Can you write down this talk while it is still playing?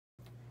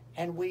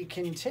And we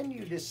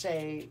continue to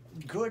say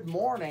good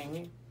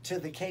morning to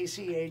the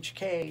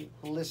KCHK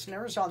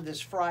listeners on this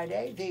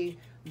Friday,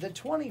 the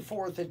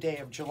 24th day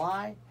of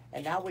July.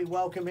 And now we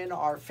welcome in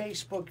our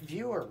Facebook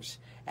viewers,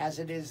 as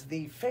it is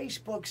the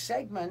Facebook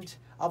segment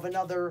of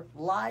another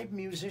Live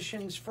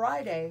Musicians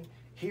Friday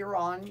here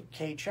on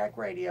K-Check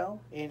Radio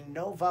in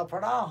Nova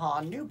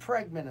Praha, New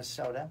Prague,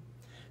 Minnesota.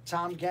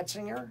 Tom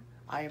Getzinger,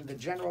 I am the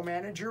general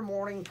manager,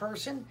 morning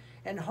person,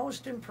 and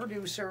host and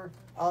producer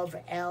of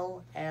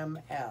LMF.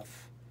 And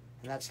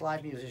that's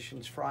Live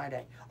Musicians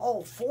Friday.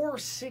 Oh,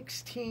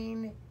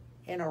 416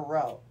 in a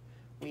row.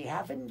 We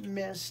haven't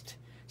missed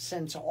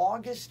since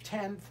August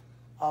 10th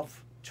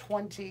of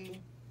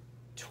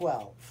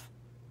 2012.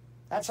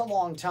 That's a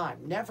long time.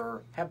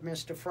 Never have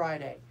missed a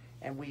Friday.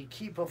 And we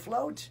keep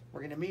afloat. We're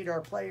going to meet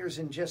our players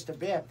in just a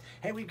bit.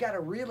 Hey, we've got a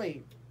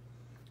really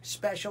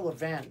special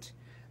event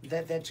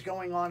that's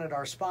going on at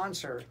our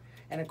sponsor.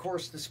 And of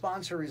course, the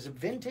sponsor is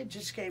Vintage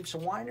Escapes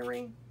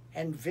Winery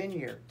and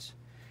Vineyards.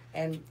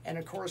 And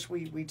of course,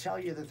 we tell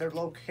you that they're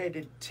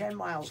located 10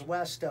 miles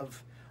west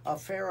of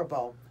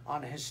Faribault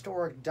on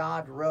historic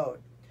Dodd Road.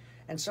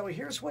 And so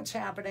here's what's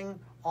happening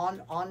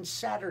on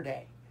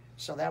Saturday.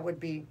 So that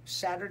would be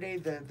Saturday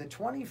the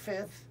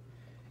 25th.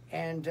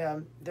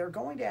 And they're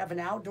going to have an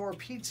outdoor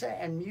pizza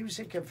and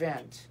music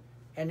event.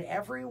 And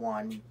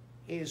everyone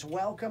is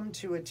welcome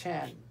to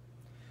attend.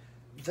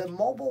 The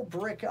mobile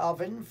brick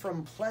oven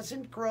from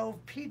Pleasant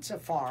Grove Pizza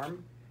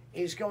Farm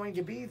is going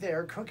to be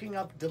there cooking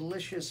up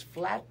delicious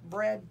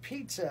flatbread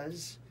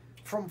pizzas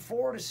from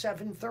 4 to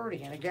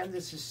 7:30. And again,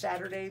 this is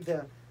Saturday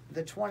the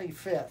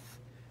 25th.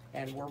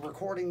 And we're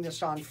recording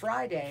this on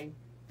Friday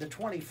the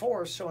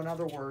 24th, so in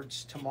other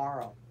words,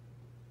 tomorrow.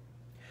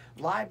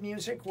 Live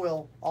music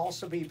will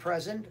also be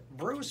present.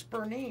 Bruce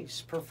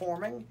Bernice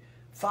performing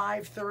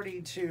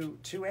 5:30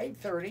 to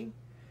 8:30.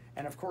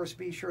 And of course,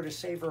 be sure to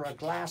savor a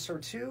glass or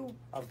two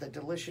of the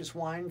delicious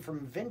wine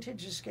from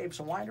Vintage Escapes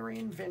Winery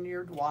and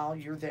Vineyard while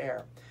you're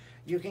there.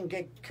 You can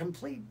get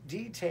complete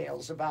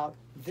details about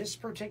this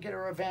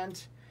particular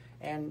event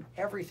and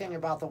everything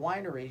about the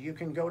winery. You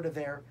can go to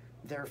their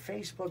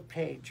Facebook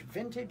page,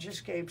 Vintage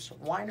Escapes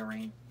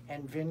Winery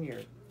and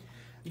Vineyard.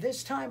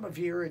 This time of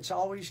year, it's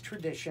always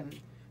tradition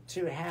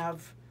to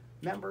have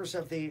members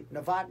of the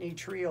Novotny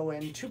Trio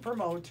in to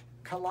promote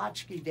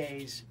Kolachki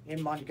Days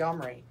in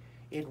Montgomery.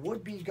 It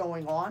would be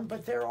going on,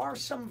 but there are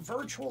some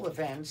virtual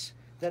events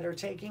that are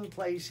taking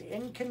place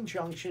in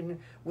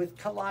conjunction with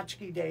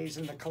Kolachki Days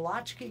in the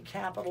Kolachki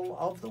capital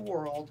of the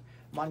world,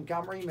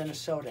 Montgomery,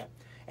 Minnesota.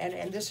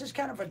 And this is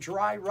kind of a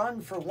dry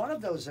run for one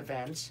of those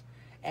events,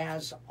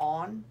 as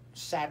on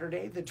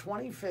Saturday the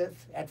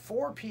 25th at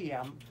 4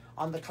 p.m.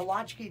 on the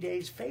Kolachki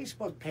Days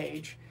Facebook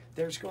page,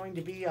 there's going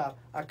to be a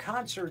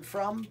concert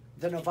from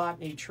the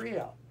Novotny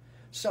Trio.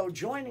 So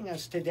joining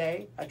us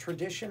today, a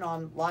tradition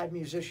on Live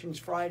Musicians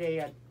Friday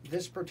at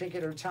this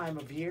particular time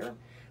of year,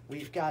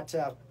 we've got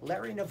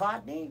Larry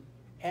Novotny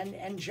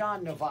and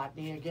John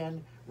Novotny,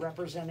 again,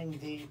 representing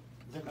the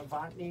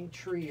Novotny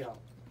Trio.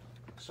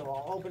 So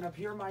I'll open up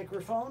your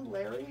microphone,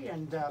 Larry,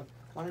 and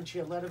why don't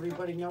you let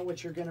everybody know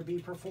what you're going to be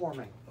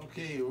performing.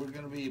 Okay, we're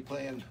going to be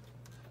playing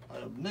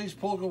a nice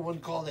polka, one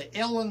called the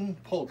Ellen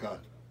Polka,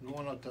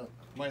 going out to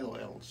Milo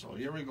L. So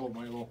here we go,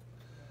 Milo.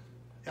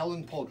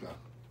 Ellen Polka.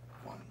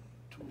 1,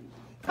 2.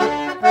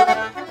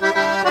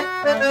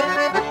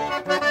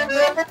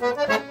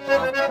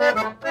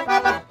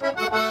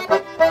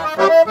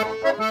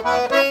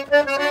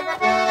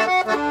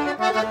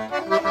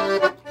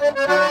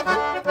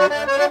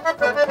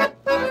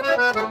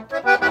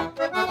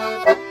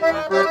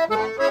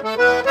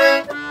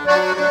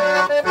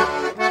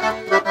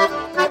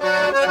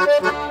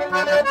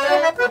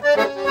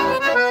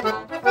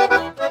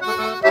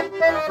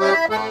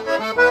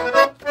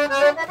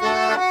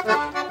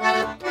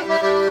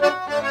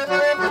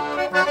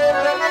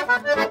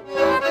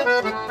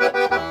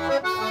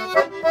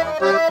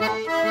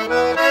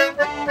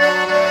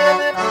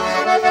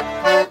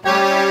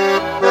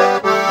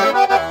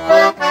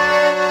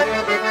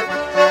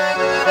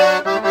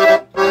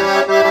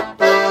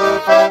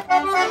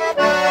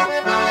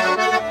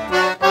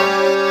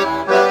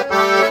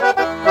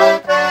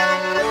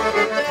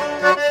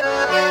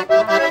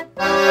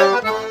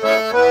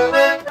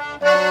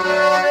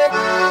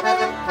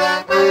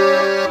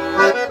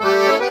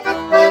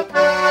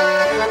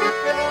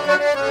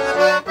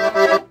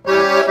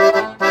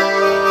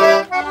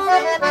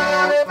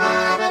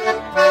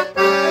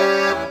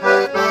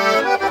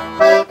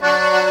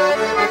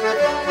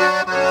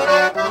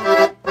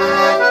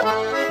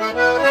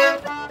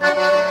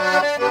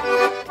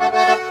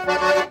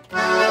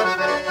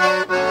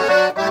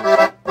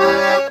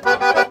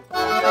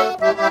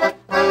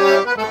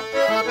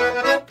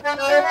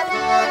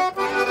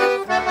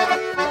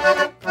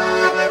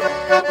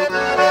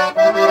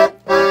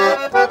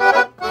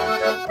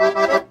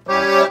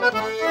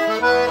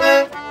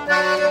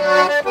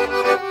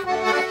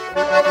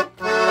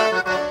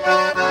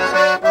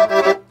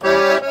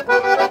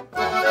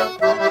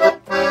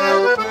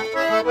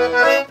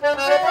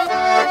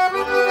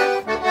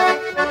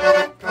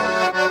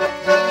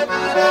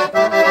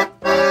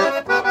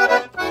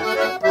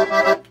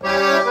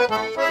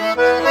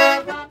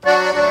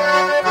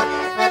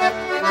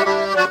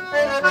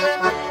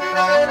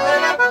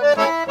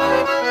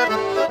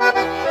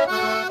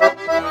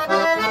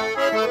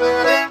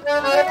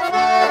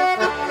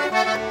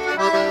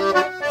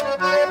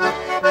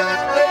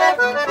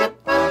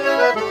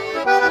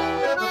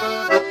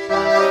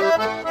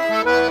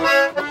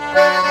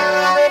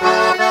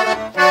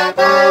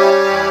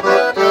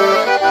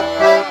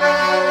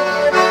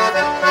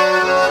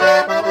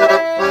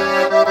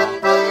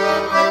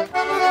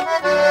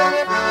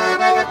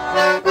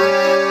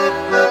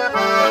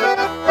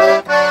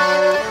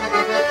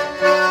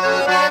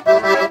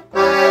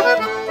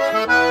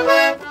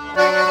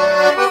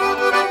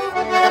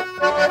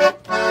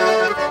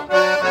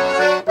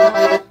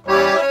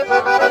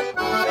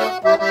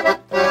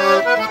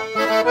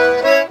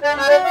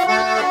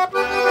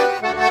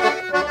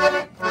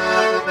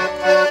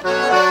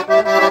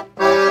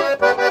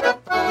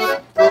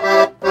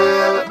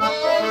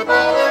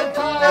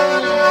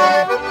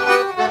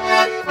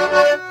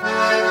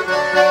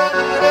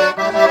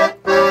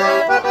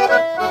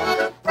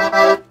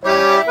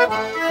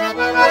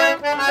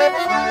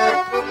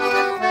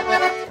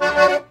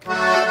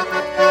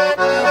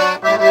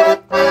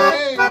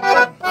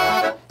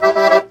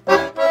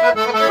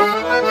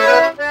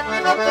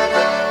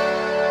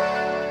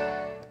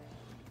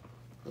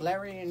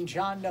 and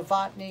John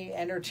Novotny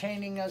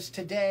entertaining us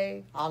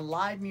today on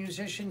Live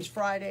Musicians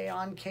Friday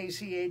on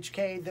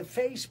KCHK. The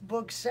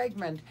Facebook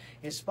segment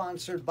is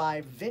sponsored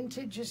by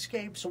Vintage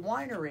Escapes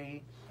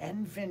Winery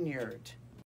and Vineyard.